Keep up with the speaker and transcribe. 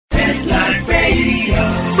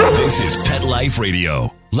This is Pet Life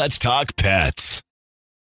Radio. Let's talk pets.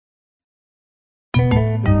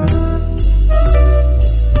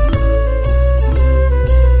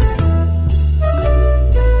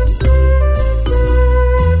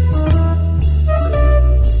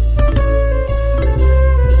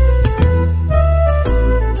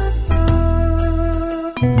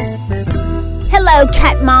 Hello,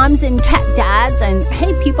 cat moms and cat dads, and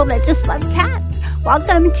hey, people that just love cats.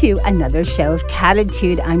 Welcome to another show of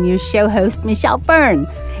Catitude. I'm your show host, Michelle Fern.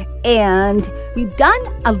 And we've done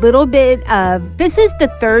a little bit of, this is the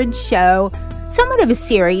third show, somewhat of a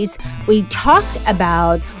series. We talked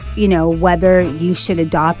about, whether you should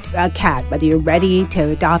adopt a cat, whether you're ready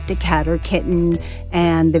to adopt a cat or kitten,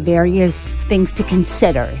 and the various things to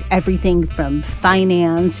consider. Everything from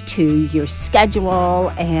finance to your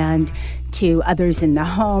schedule and to others in the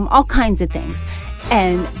home, all kinds of things.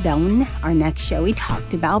 And then our next show, we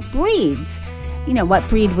talked about breeds. What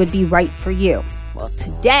breed would be right for you? Well,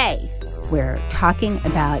 today we're talking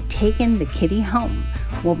about taking the kitty home.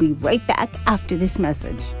 We'll be right back after this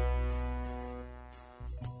message.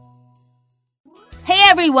 Hey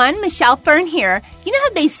everyone, Michelle Fern here. You know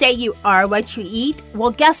how they say you are what you eat?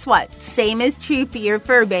 Well, guess what? Same is true for your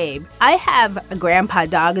fur babe. I have a grandpa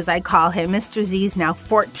dog, as I call him. Mr. Z is now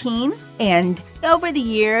 14. And over the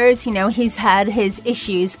years, he's had his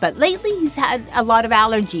issues, but lately he's had a lot of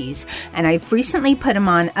allergies. And I've recently put him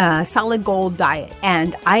on a Solid Gold diet,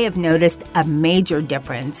 and I have noticed a major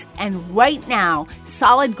difference. And right now,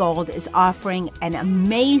 Solid Gold is offering an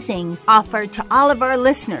amazing offer to all of our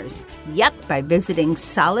listeners. Yep, by visiting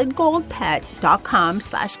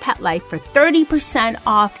solidgoldpet.com/petlife for 30%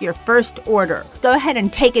 off your first order. Go ahead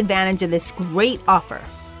and take advantage of this great offer.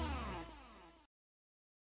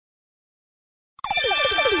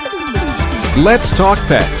 Let's Talk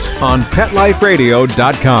Pets on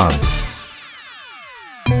PetLifeRadio.com.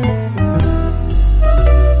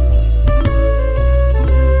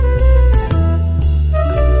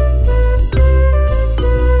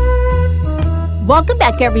 Welcome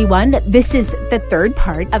back, everyone. This is the third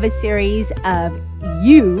part of a series of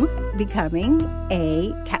you becoming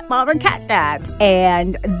a cat mom or cat dad.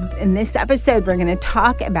 And in this episode, we're going to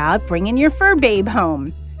talk about bringing your fur babe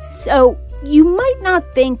home. So you might not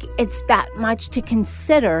think it's that much to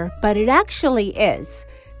consider, but it actually is.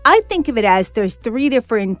 I think of it as there's three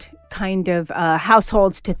different kind of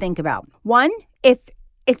households to think about. One, if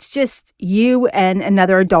it's just you and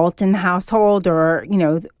another adult in the household, or,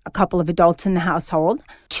 a couple of adults in the household.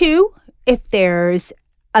 Two, if there's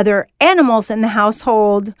other animals in the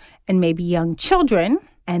household and maybe young children.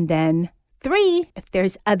 And then three, if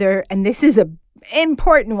there's other, and this is an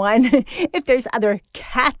important one, if there's other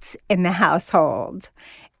cats in the household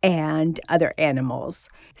and other animals.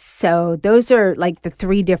 So those are like the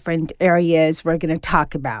three different areas we're going to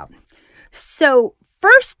talk about. So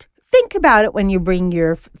first, think about it when you bring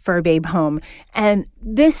your fur babe home. And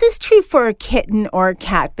this is true for a kitten or a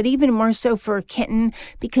cat, but even more so for a kitten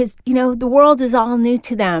because, the world is all new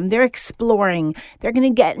to them. They're exploring. They're going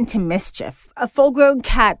to get into mischief. A full-grown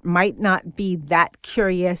cat might not be that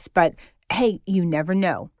curious, but hey, you never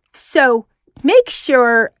know. So make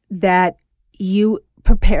sure that you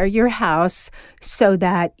prepare your house so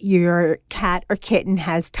that your cat or kitten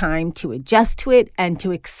has time to adjust to it and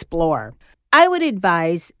to explore. I would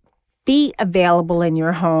advise be available in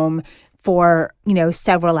your home for,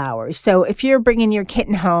 several hours. So if you're bringing your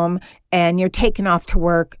kitten home and you're taking off to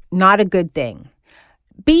work, not a good thing.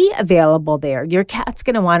 Be available there. Your cat's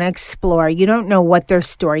going to want to explore. You don't know what their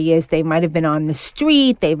story is. They might have been on the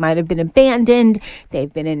street. They might have been abandoned.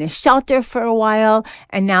 They've been in a shelter for a while,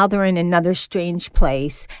 and now they're in another strange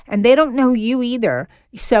place. And they don't know you either.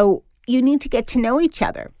 So you need to get to know each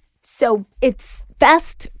other. So it's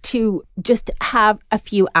best to just have a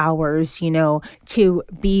few hours, to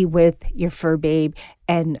be with your fur babe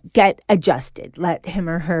and get adjusted. Let him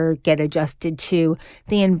or her get adjusted to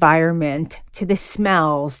the environment, to the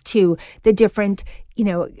smells, to the different,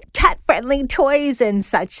 cat-friendly toys and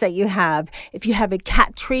such that you have. If you have a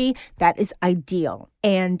cat tree, that is ideal.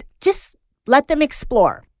 And just let them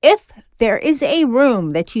explore. If there is a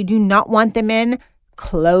room that you do not want them in,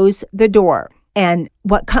 close the door. And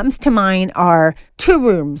what comes to mind are two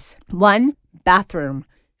rooms. One, bathroom.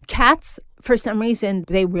 Cats, for some reason,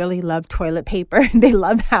 they really love toilet paper. They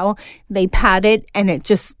love how they pat it and it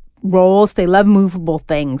just rolls. They love movable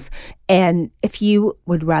things. And if you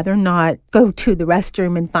would rather not go to the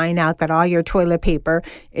restroom and find out that all your toilet paper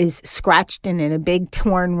is scratched and in a big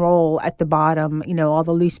torn roll at the bottom, all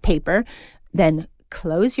the loose paper, then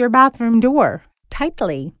close your bathroom door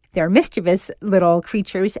tightly. They're mischievous little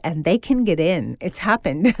creatures, and they can get in. It's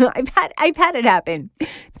happened. I've had it happen.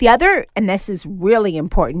 The other, and this is really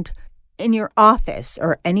important, in your office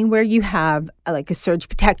or anywhere you have like a surge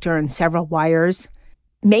protector and several wires,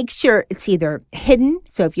 make sure it's either hidden.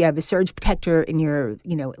 So if you have a surge protector in your,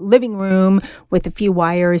 living room with a few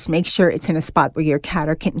wires, make sure it's in a spot where your cat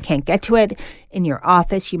or kitten can't get to it. In your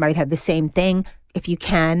office, you might have the same thing. If you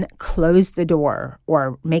can, close the door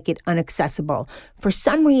or make it inaccessible. For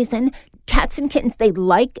some reason, cats and kittens, they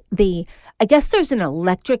like I guess there's an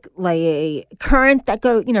electric current that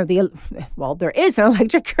goes, there is an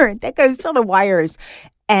electric current that goes through the wires.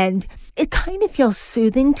 And it kind of feels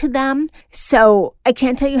soothing to them. So I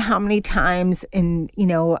can't tell you how many times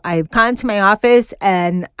I've gone to my office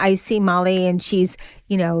and I see Molly and she's,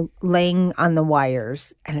 laying on the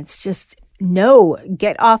wires. And it's just, no,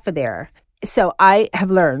 get off of there. So I have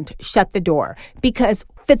learned, shut the door. Because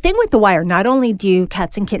the thing with the wire, not only do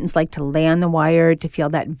cats and kittens like to lay on the wire to feel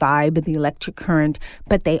that vibe of the electric current,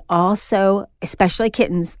 but they also, especially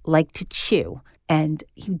kittens, like to chew. And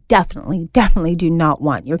you definitely do not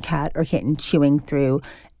want your cat or kitten chewing through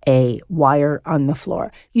a wire on the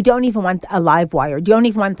floor. You don't even want a live wire. You don't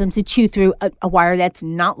even want them to chew through a wire that's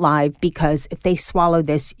not live, because if they swallow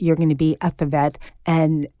this, you're going to be at the vet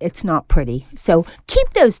and it's not pretty. So keep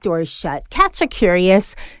those doors shut. Cats are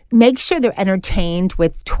curious. Make sure they're entertained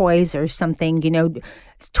with toys or something,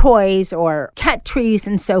 toys or cat trees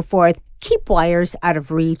and so forth. Keep wires out of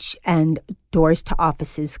reach and doors to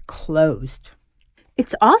offices closed.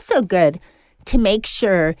 It's also good to make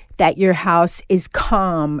sure that your house is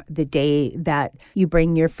calm the day that you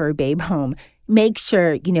bring your fur babe home. Make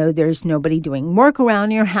sure, there's nobody doing work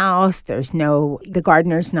around your house. The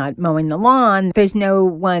gardener's not mowing the lawn. There's no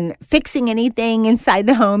one fixing anything inside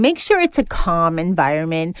the home. Make sure it's a calm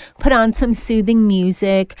environment. Put on some soothing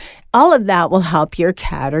music. All of that will help your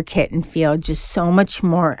cat or kitten feel just so much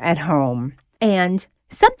more at home. And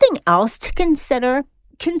something else to consider,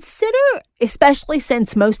 especially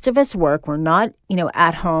since most of us work, we're not,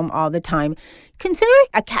 at home all the time, consider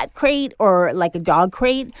a cat crate or like a dog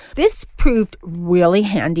crate. This proved really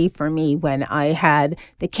handy for me when I had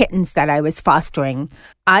the kittens that I was fostering.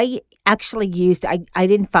 I actually I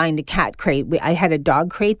didn't find a cat crate. I had a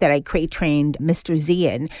dog crate that I crate trained Mr. Z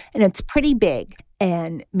in, and it's pretty big.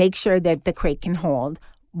 And make sure that the crate can hold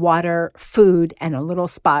water, food, and a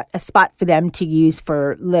spot for them to use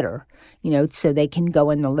for litter, so they can go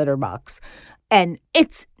in the litter box. And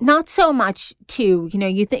it's not so much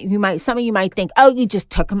some of you might think, oh, you just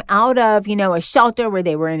took them out of, a shelter where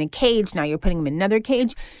they were in a cage. Now you're putting them in another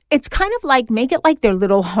cage. It's kind of like, make it like their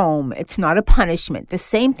little home. It's not a punishment. The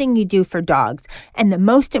same thing you do for dogs. And the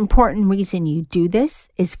most important reason you do this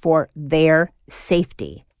is for their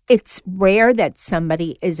safety. It's rare that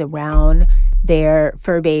somebody is around their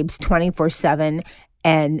fur babes 24/7,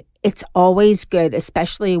 and it's always good,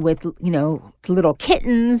 especially with, little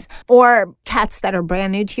kittens or cats that are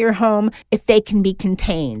brand new to your home, if they can be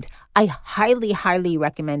contained. I highly, highly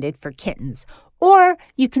recommend it for kittens. Or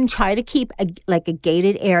you can try to keep a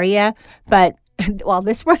gated area, but while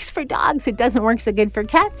this works for dogs, it doesn't work so good for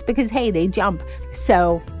cats because, hey, they jump.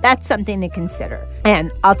 So that's something to consider.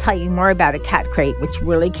 And I'll tell you more about a cat crate, which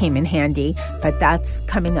really came in handy, but that's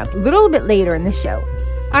coming up a little bit later in the show.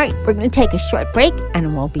 All right, we're going to take a short break,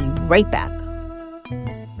 and we'll be right back.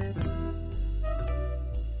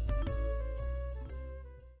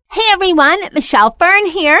 Hey, everyone. Michelle Fern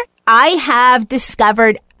here. I have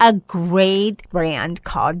discovered a great brand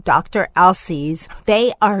called Dr. Elsey's.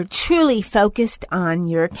 They are truly focused on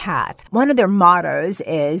your cat. One of their mottos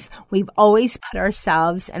is, we've always put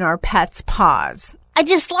ourselves in our pet's paws. I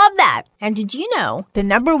just love that. And did you know the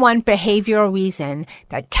number one behavioral reason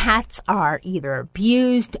that cats are either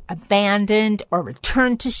abused, abandoned, or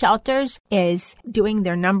returned to shelters is doing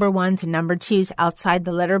their number ones and number twos outside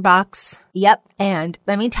the litter box? Yep. And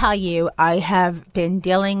let me tell you, I have been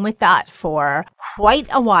dealing with that for quite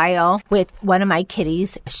a while with one of my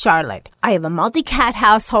kitties, Charlotte. I have a multi-cat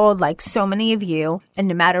household like so many of you, and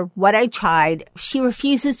no matter what I tried, she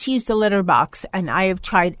refuses to use the litter box, and I have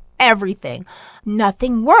tried everything.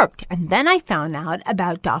 Nothing worked. And then I found out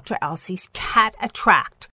about Dr. Elsey's Cat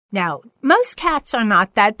Attract. Now, most cats are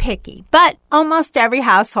not that picky, but almost every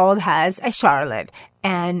household has a Charlotte.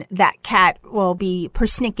 and that cat will be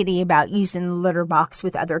persnickety about using the litter box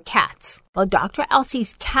with other cats. Well, Dr.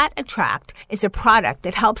 Elsie's Cat Attract is a product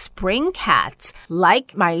that helps bring cats,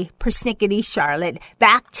 like my persnickety Charlotte,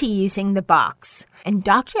 back to using the box. And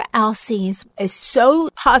Dr. Elsie's is so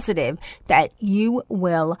positive that you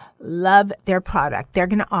will love their product. They're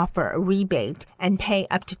going to offer a rebate and pay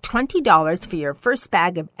up to $20 for your first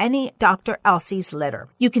bag of any Dr. Elsie's litter.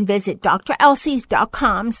 You can visit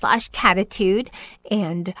drelsies.com/catitude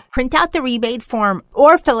and print out the rebate form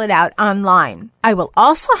or fill it out online. I will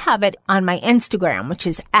also have it on my Instagram, which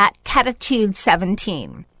is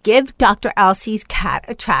 @catitude17. Give Dr. Elsie's Cat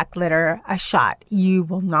Attract litter a shot. You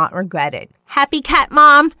will not regret it. Happy cat,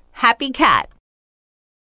 Mom. Happy cat.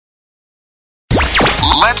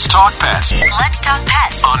 Let's talk pets Let's talk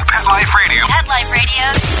pets on Pet Life Radio.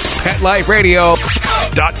 Pet Life Radio.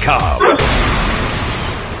 PetLifeRadio.com.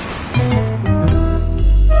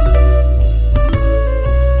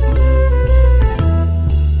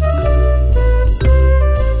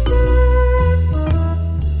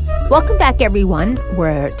 Welcome back, everyone.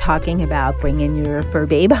 We're talking about bringing your fur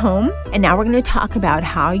babe home. And now we're going to talk about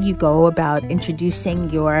how you go about introducing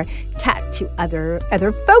your cat to other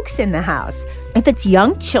folks in the house. If it's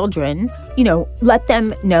young children, let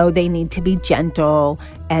them know they need to be gentle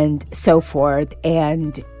and so forth.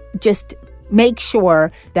 And just make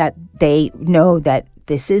sure that they know that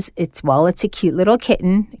it's a cute little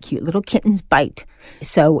kitten. Cute little kittens bite.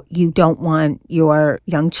 So you don't want your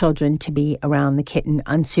young children to be around the kitten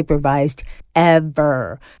unsupervised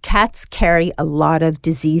ever. Cats carry a lot of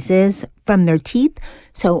diseases from their teeth.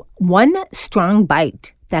 So one strong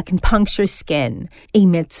bite that can puncture skin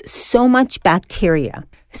emits so much bacteria.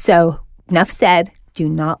 So enough said. Do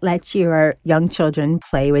not let your young children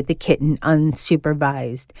play with the kitten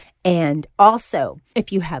unsupervised. And also,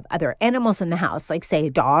 if you have other animals in the house, like say a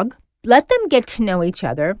dog, let them get to know each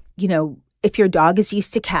other. If your dog is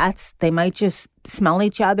used to cats, they might just smell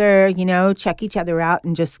each other, check each other out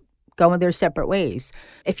and just go in their separate ways.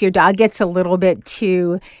 If your dog gets a little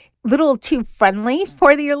too friendly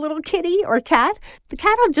for your little kitty or cat, the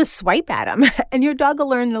cat will just swipe at him and your dog will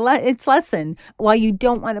learn its lesson. While you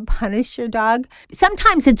don't want to punish your dog,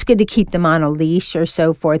 sometimes it's good to keep them on a leash or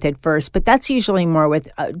so forth at first, but that's usually more with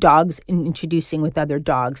dogs introducing with other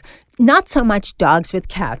dogs. Not so much dogs with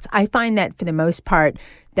cats. I find that for the most part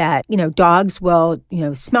that, dogs will,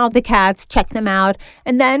 smell the cats, check them out,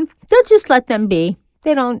 and then they'll just let them be.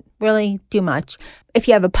 They don't really do much. If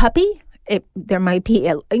you have a puppy, there might be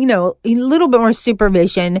a little bit more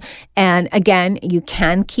supervision. And again, you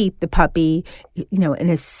can keep the puppy, in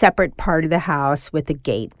a separate part of the house with a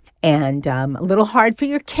gate. And a little hard for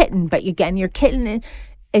your kitten, but again, your kitten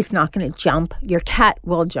is not going to jump. Your cat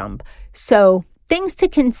will jump. So things to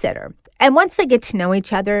consider. And once they get to know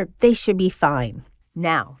each other, they should be fine.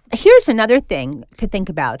 Now, here's another thing to think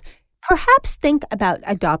about. Perhaps think about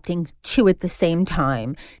adopting two at the same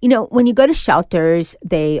time. When you go to shelters,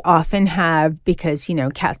 they often have, because,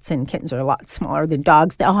 cats and kittens are a lot smaller than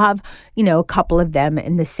dogs, they'll have, a couple of them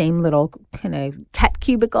in the same little kind of cat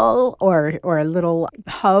cubicle or a little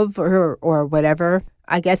hub or whatever.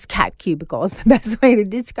 I guess cat cubicle is the best way to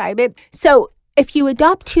describe it. So if you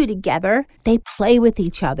adopt two together, they play with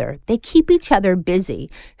each other. They keep each other busy.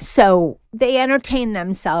 So they entertain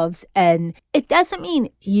themselves. And it doesn't mean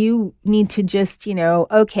you need to just,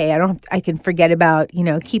 I can forget about,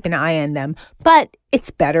 keep an eye on them. But it's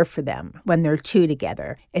better for them when they're two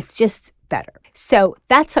together. It's just better. So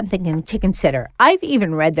that's something to consider. I've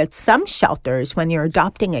even read that some shelters, when you're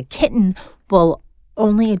adopting a kitten, will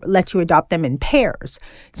only let you adopt them in pairs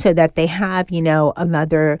so that they have,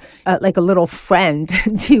 another, like a little friend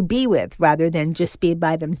to be with rather than just be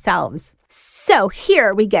by themselves. So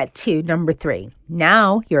here we get to number 3.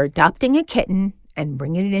 Now you're adopting a kitten and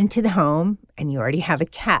bringing it into the home and you already have a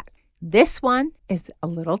cat. This one is a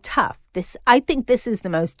little tough. I think this is the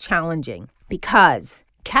most challenging because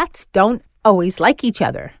cats don't always like each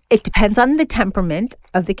other. It depends on the temperament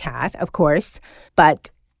of the cat, of course, but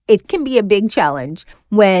it can be a big challenge.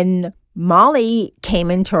 When Molly came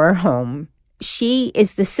into our home, she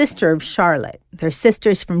is the sister of Charlotte. They're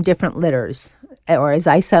sisters from different litters, or as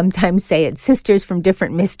I sometimes say, it's sisters from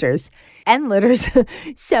different misters and litters.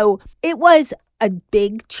 So it was a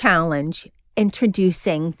big challenge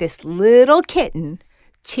introducing this little kitten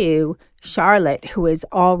to Charlotte, who is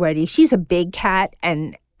she's a big cat,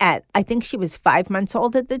 and I think she was 5 months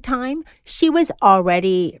old at the time. She was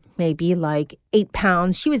already maybe like 8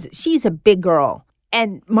 pounds. She's a big girl.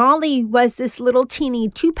 And Molly was this little teeny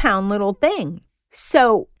 2-pound little thing.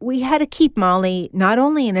 So we had to keep Molly not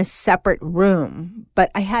only in a separate room, but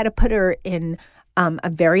I had to put her in a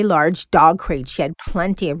very large dog crate. She had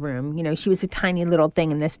plenty of room. She was a tiny little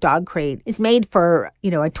thing, and this dog crate is made for, a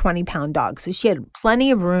 20-pound dog. So she had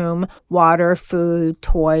plenty of room, water, food,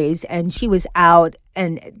 toys, and she was out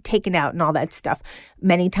and taken out and all that stuff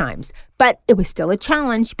many times. But it was still a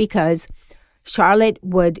challenge because Charlotte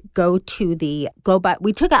would we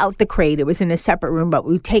took out the crate. It was in a separate room, but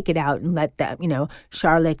we would take it out and let them,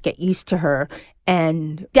 Charlotte get used to her.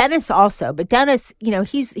 And Dennis also, but Dennis,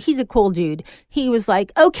 he's a cool dude. He was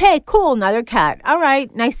like, okay, cool, another cat. All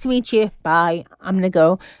right, nice to meet you. Bye. I'm going to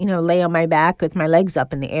go, lay on my back with my legs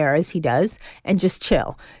up in the air as he does and just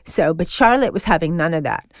chill. But Charlotte was having none of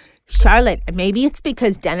that. Charlotte, maybe it's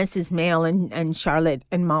because Dennis is male and Charlotte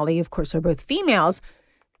and Molly, of course, are both females,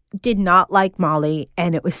 did not like Molly,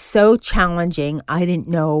 and it was so challenging. I didn't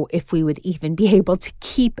know if we would even be able to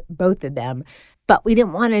keep both of them, but we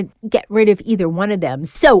didn't want to get rid of either one of them.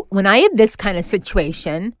 So when I have this kind of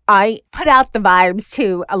situation, I put out the vibes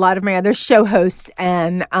to a lot of my other show hosts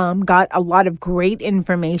and got a lot of great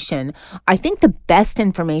information. I think the best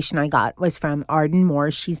information I got was from Arden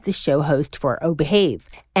Moore. She's the show host for Oh Behave.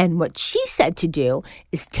 And what she said to do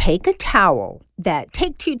is take two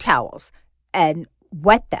towels and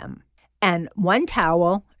wet them. And one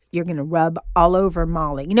towel, you're going to rub all over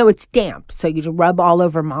Molly. It's damp, so you rub all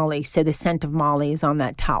over Molly so the scent of Molly is on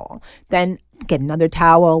that towel. Then get another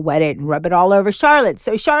towel, wet it, and rub it all over Charlotte.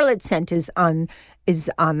 So Charlotte's scent is on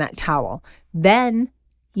that towel. Then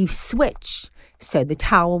you switch. So the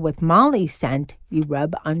towel with Molly's scent, you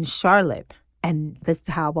rub on Charlotte. And the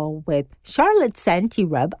towel with Charlotte's scent, you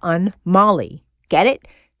rub on Molly. Get it?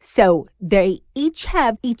 So they each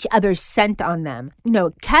have each other's scent on them.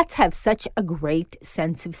 Cats have such a great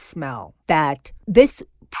sense of smell that this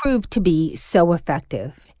proved to be so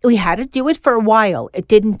effective. We had to do it for a while. We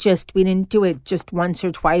didn't do it just once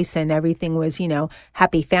or twice and everything was,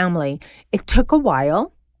 happy family. It took a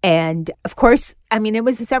while. And of course, it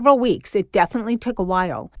was several weeks. It definitely took a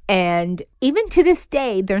while. And even to this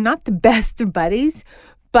day, they're not the best of buddies,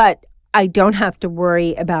 but I don't have to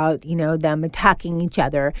worry about, them attacking each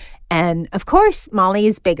other. And of course, Molly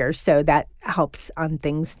is bigger, so that helps on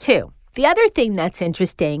things too. The other thing that's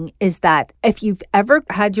interesting is that if you've ever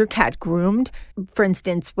had your cat groomed, for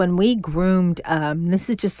instance, when we groomed, this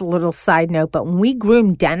is just a little side note, but when we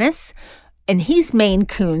groomed Dennis, and he's Maine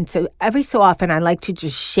Coon, so every so often I like to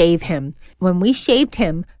just shave him. When we shaved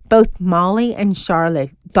him, both Molly and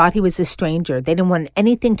Charlotte thought he was a stranger. They didn't want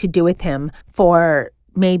anything to do with him for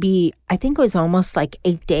maybe, I think it was almost like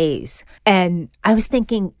 8 days. And I was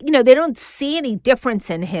thinking, they don't see any difference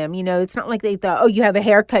in him. It's not like they thought, oh, you have a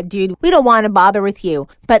haircut, dude. We don't want to bother with you.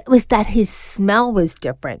 But it was that his smell was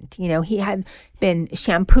different. He had been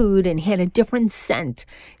shampooed and he had a different scent.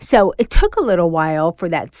 So it took a little while for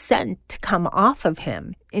that scent to come off of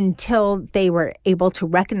him until they were able to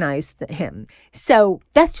recognize him. So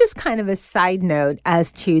that's just kind of a side note as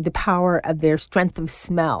to the power of their strength of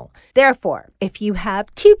smell. Therefore, if you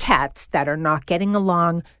have two cats that are not getting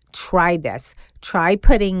along, try this. Try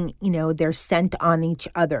putting, their scent on each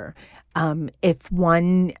other. If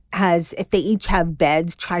they each have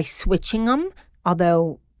beds, try switching them,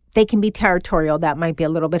 although they can be territorial. That might be a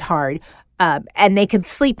little bit hard. And they can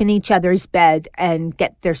sleep in each other's bed and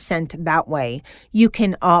get their scent that way. You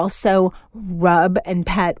can also rub and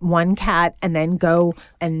pet one cat and then go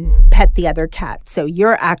and pet the other cat. So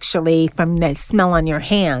you're actually, from the smell on your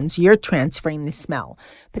hands, you're transferring the smell.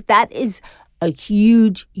 But that is a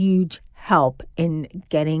huge, huge help in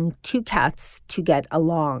getting two cats to get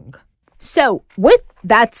along. So with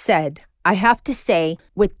that said, I have to say,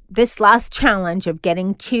 with this last challenge of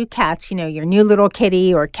getting two cats, your new little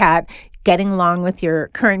kitty or cat, getting along with your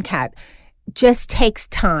current cat, just takes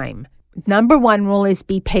time. Number one rule is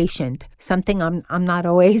be patient. Something I'm not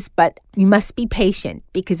always, but you must be patient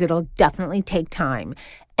because it'll definitely take time.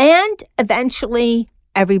 And eventually,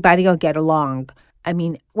 everybody will get along.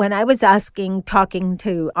 When I was talking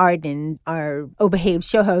to Arden, our Oh Behave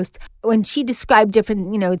show host, when she described different,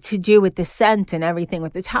 to do with the scent and everything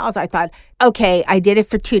with the towels, I thought, okay, I did it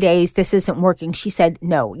for 2 days. This isn't working. She said,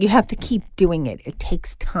 no, you have to keep doing it. It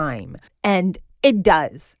takes time. And it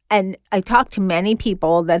does. And I talked to many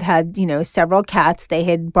people that had, several cats they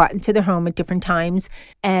had brought into their home at different times.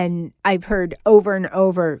 And I've heard over and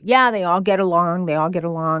over, yeah, they all get along. They all get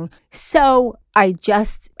along. So I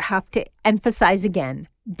just have to emphasize again,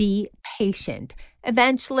 be patient.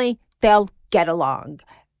 Eventually, they'll get along.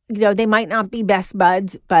 They might not be best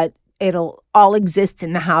buds, but it'll all exist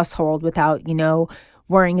in the household without,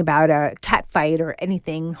 worrying about a cat fight or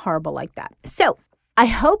anything horrible like that. So I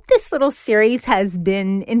hope this little series has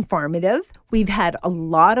been informative. We've had a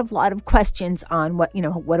lot of questions on what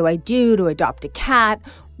do I do to adopt a cat,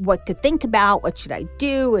 what to think about, what should I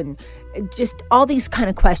do, and just all these kind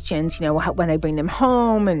of questions, when I bring them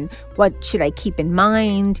home and what should I keep in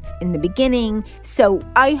mind in the beginning. So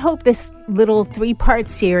I hope this little 3-part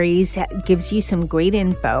series gives you some great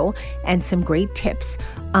info and some great tips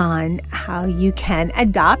on how you can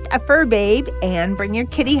adopt a fur babe and bring your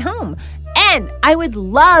kitty home. And I would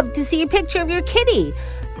love to see a picture of your kitty.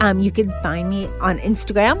 You can find me on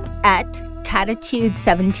Instagram at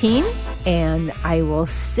Catitude17, and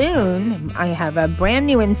I have a brand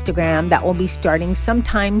new Instagram that will be starting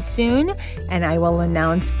sometime soon, and I will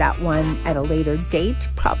announce that one at a later date,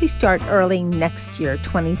 probably start early next year,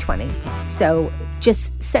 2020. So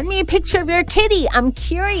just send me a picture of your kitty. I'm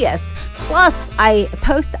curious. Plus, I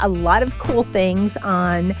post a lot of cool things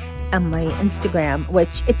on my Instagram,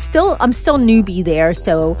 which I'm still newbie there,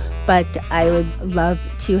 but I would love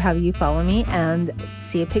to have you follow me and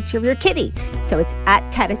see a picture of your kitty. So it's at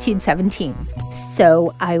Catitude17.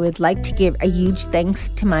 So I would like to give a huge thanks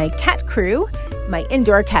to my cat crew, my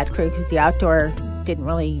indoor cat crew, because the outdoor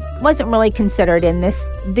wasn't really considered in this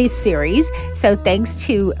series. So thanks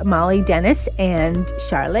to Molly Dennis and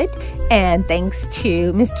Charlotte, and thanks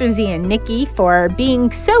to Mr. Z and Nikki for being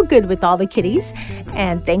so good with all the kitties,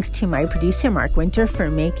 and thanks to my producer Mark Winter for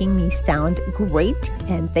making me sound great,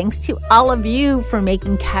 and thanks to all of you for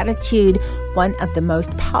making Catitude one of the most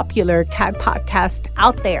popular cat podcasts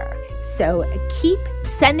out there. So keep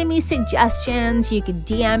sending me suggestions. You can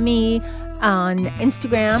DM me on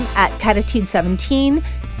Instagram at Catitude17.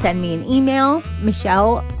 Send me an email,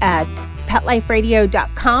 Michelle at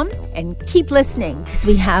PetLifeRadio.com, and keep listening because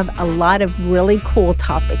we have a lot of really cool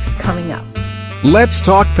topics coming up. Let's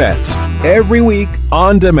Talk Pets, every week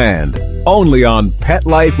on demand, only on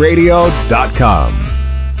PetLifeRadio.com.